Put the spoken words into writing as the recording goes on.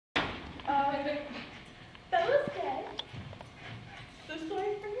Bella's dead. This way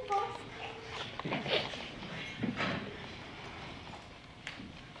for your boss.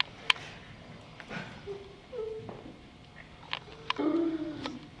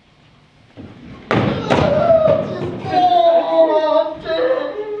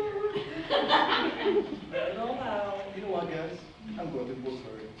 You know what, guys? I'm going to book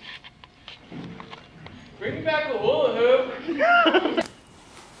her. Bring me back a hula hoop.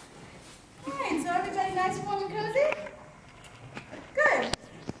 Alright, so everybody nice, warm, and cozy? Good.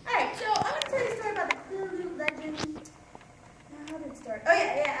 Alright, so I'm going to tell you a story about the Clue legend. Now, how did it start? Oh,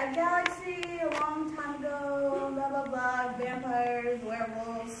 yeah, a galaxy a long time ago, blah, blah, blah, vampires,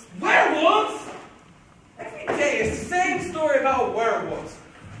 werewolves. Werewolves? Every day it's the same story about werewolves.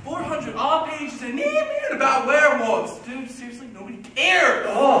 400 odd pages and even about werewolves. Dude, seriously, nobody cares.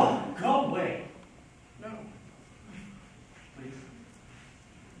 Oh, go away. No. Please.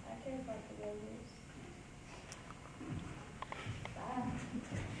 I care about the werewolves.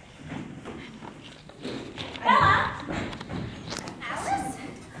 Bella? Alice?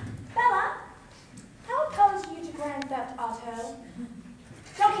 Bella? How opposed are you to Grand Theft Auto?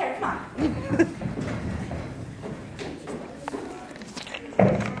 Don't care, come on.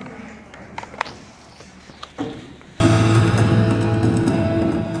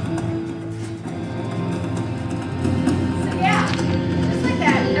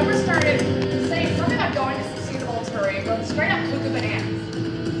 Straight up cuckoo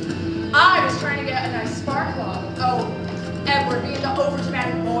bananas. I was trying to get a nice spark plug. Oh, Edward, being the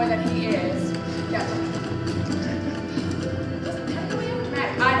overdramatic boy that he is. Yeah. Listen, technically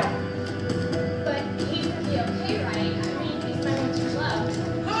overdramatic, I know. But he's gonna be okay, right? I mean, he's my one true love.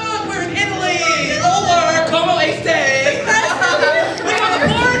 Oh, we're in Italy! Hola, como estes? We got the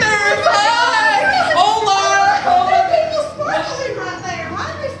foreigners! Hi! Hola! People sparkling right there. Why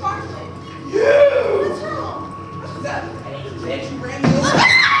are they sparkling? You! What's wrong? What's that? Bitch, brand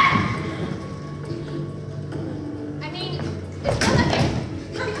I mean, it's not like I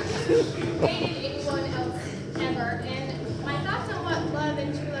dated anyone else ever, and my thoughts on what love and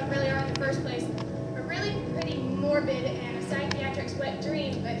true love really are in the first place are really pretty morbid and a psychiatric's wet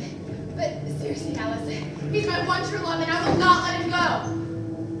dream, but seriously, Alice, he's my one true love and I will not let him go.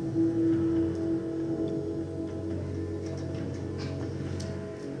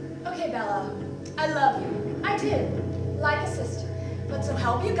 Okay, Bella, I love you. I do. Like a sister. But so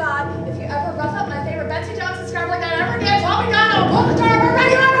help you God, if you ever rough up my favorite Betsy Johnson scarf like that ever again, tell me God, I'll pull the car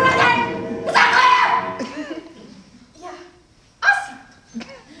right out of my head! Is that clear? Yeah. Awesome.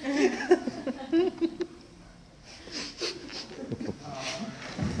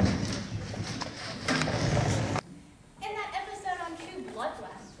 In that episode on True Blood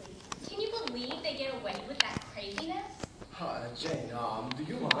last week, can you believe they get away with that craziness? Jane, do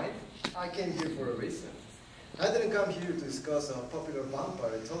you mind? I came here for a reason. I didn't come here to discuss a popular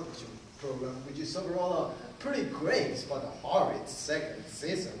vampire television program, which is overall pretty great, but a horrid second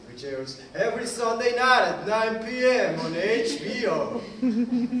season, which airs every Sunday night at 9 p.m. on HBO.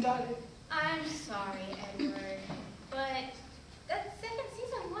 I'm sorry, Edward, but that second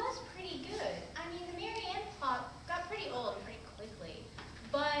season was pretty good. I mean, the Mary Ann plot got pretty old pretty quickly,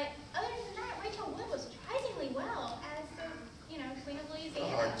 but other than that, Rachel Wood was surprisingly well as the, Queen of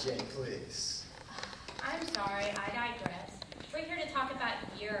Louisiana. Jane, please. I'm sorry, I digress. We're here to talk about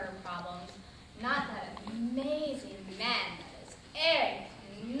your problems, not that amazing man that is Eric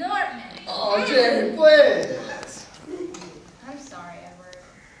Nortman. Oh, Jane, please. I'm sorry, Edward.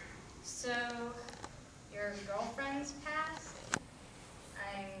 So, your girlfriend's passed?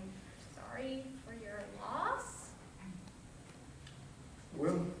 I'm sorry for your loss?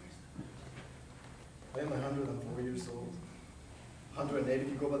 Well, I am 104 years old. 108 if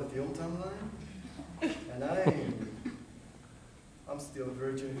you go by the film timeline. And I'm still a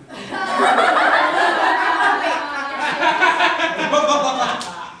virgin.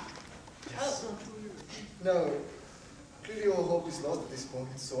 No, clearly all hope is lost at this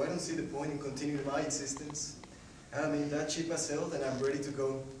point, so I don't see the point in continuing my existence. I'm in that ship myself and I'm ready to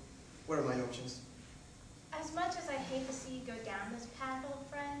go. What are my options? As much as I hate to see you go down this path, old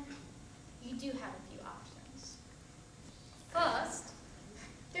friend, you do have a few options. First,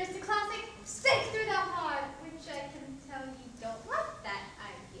 there's the classic stake through the heart, which I can tell you don't like that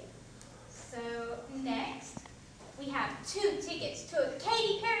idea. So next, we have 2 tickets to a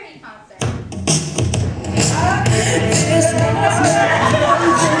Katy Perry concert.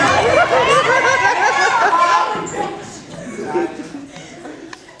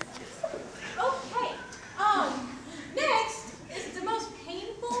 Okay, next is the most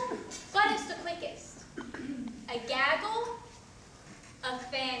painful, but it's the quickest. A gaggle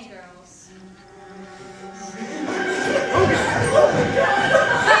fangirls.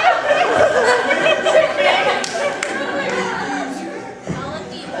 All up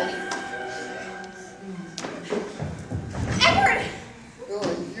to you, buddy. Edward!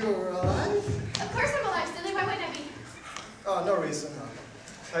 Oh, you're alive? Of course I'm alive, silly. Why wouldn't I be? Oh, no reason,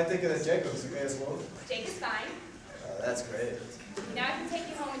 huh? I think that Jacob's okay as well. Jake is fine. That's great. Now I can take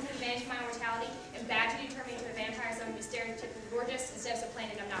you home and take advantage of my mortality and badger you turn me into a vampire so I'm stereotypically gorgeous instead of so plain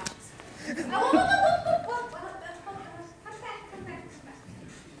and obnoxious. Come back.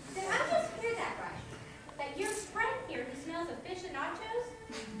 Did I just hear that right? That your friend here who smells of fish and nachos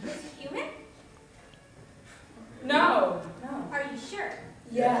is human? No. Are you sure?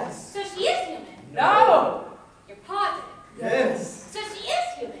 Yes. So she is human? No. You're positive? Yes. So she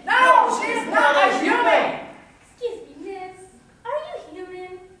is human? No, she is not a human. Excuse me, miss. Are you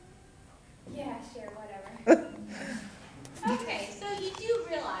human? Yeah, sure, whatever. Okay, so you do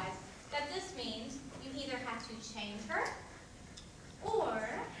realize that this means you either have to change her or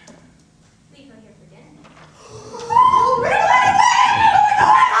leave her here for dinner.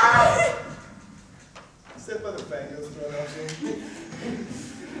 Except for the fangirls thrown option.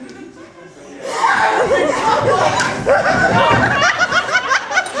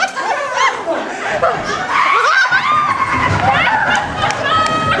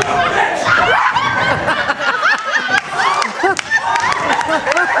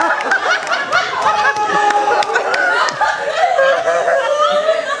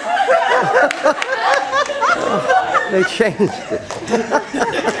 They changed it.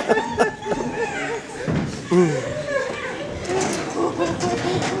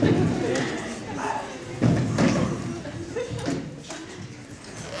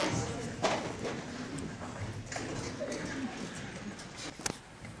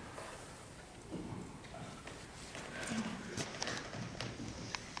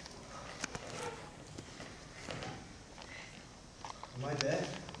 Am I dead?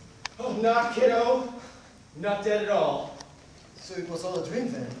 Oh, not kiddo. Not dead at all. So it was all a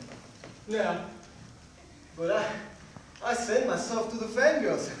dream then? No. But I sent myself to the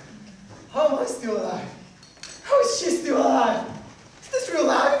fangirls. How am I still alive? How is she still alive? Is this real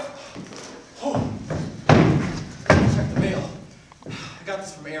life? Oh. Check the mail. I got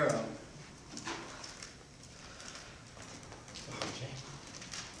this from Arrow. Oh,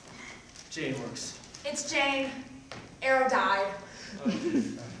 Jane works. It's Jane. Arrow died.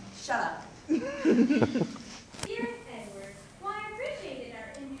 Shut up. Dearest Edward, while I appreciated our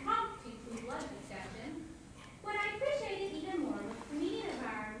impromptu blood discussion, what I appreciated even more was the meeting of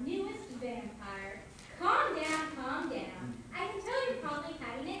our newest vampire. Calm down. I can tell you're probably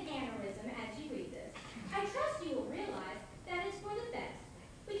having an aneurysm as you read this. I trust you will realize that it's for the best.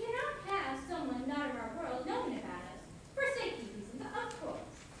 We cannot have someone not of our world knowing about us, for safety reasons, of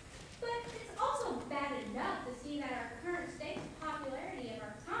course. But it's also bad enough to see that our current state of popularity of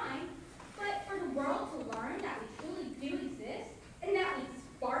our time, but for the world to learn that we truly do exist, and that we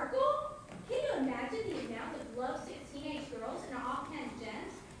sparkle? Can you imagine the amount of lovesick teenage girls and offhand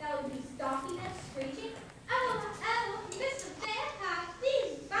gents that would be stalking us, screeching, "Oh, Mr. Vampire,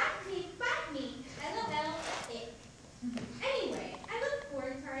 please bite me, LOL, it." Anyway, I look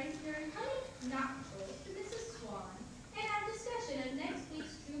forward to our incoming nuptials to Mrs. Swan, and our discussion of next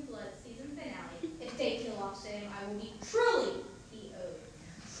week's True Blood season finale. If they kill off Sam, I will be truly PO'd.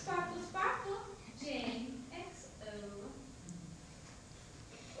 Sparkle, Jane XO.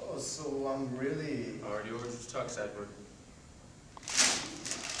 Oh, so I'm really... Already ordered tux, Edward.